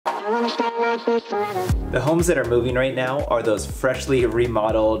The homes that are moving right now are those freshly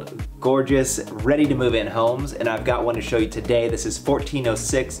remodeled, gorgeous, ready to move in homes, and I've got one to show you today. This is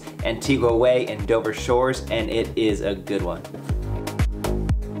 1406 Antigua Way in Dover Shores, and it is a good one.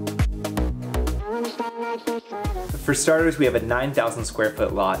 For starters, we have a 9,000 square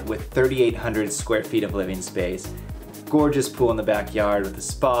foot lot with 3,800 square feet of living space. Gorgeous pool in the backyard with a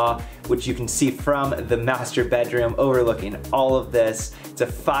spa, which you can see from the master bedroom overlooking all of this. It's a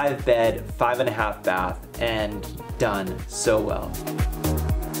 5-bed, 5.5 bath, and done so well.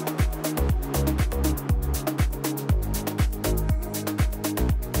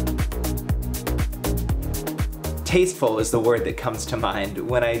 Tasteful is the word that comes to mind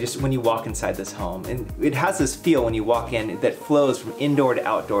when you walk inside this home. And it has this feel when you walk in that flows from indoor to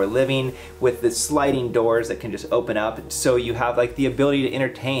outdoor living with the sliding doors that can just open up. So you have like the ability to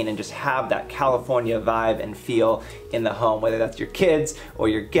entertain and just have that California vibe and feel in the home, whether that's your kids or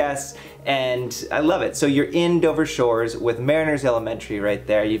your guests. And I love it. So you're in Dover Shores with Mariners Elementary right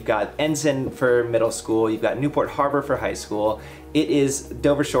there. You've got Ensign for middle school. You've got Newport Harbor for high school.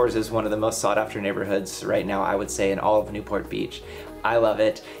 Dover Shores is one of the most sought after neighborhoods right now, I would say, in all of Newport Beach. I love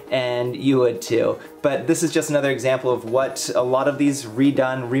it, and you would too. But this is just another example of what a lot of these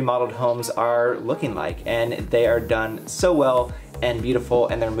redone, remodeled homes are looking like, and they are done so well and beautiful,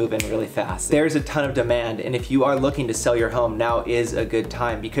 and they're moving really fast. There's a ton of demand, and if you are looking to sell your home, now is a good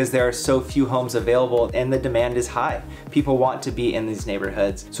time because there are so few homes available and the demand is high. People want to be in these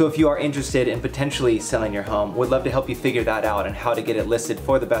neighborhoods. So if you are interested in potentially selling your home, would love to help you figure that out and how to get it listed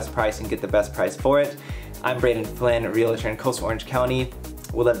for the best price and get the best price for it. I'm Braden Flynn, realtor in Coastal Orange County.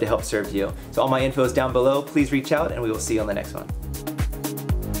 We'd love to help serve you. So all my info is down below. Please reach out and we will see you on the next one.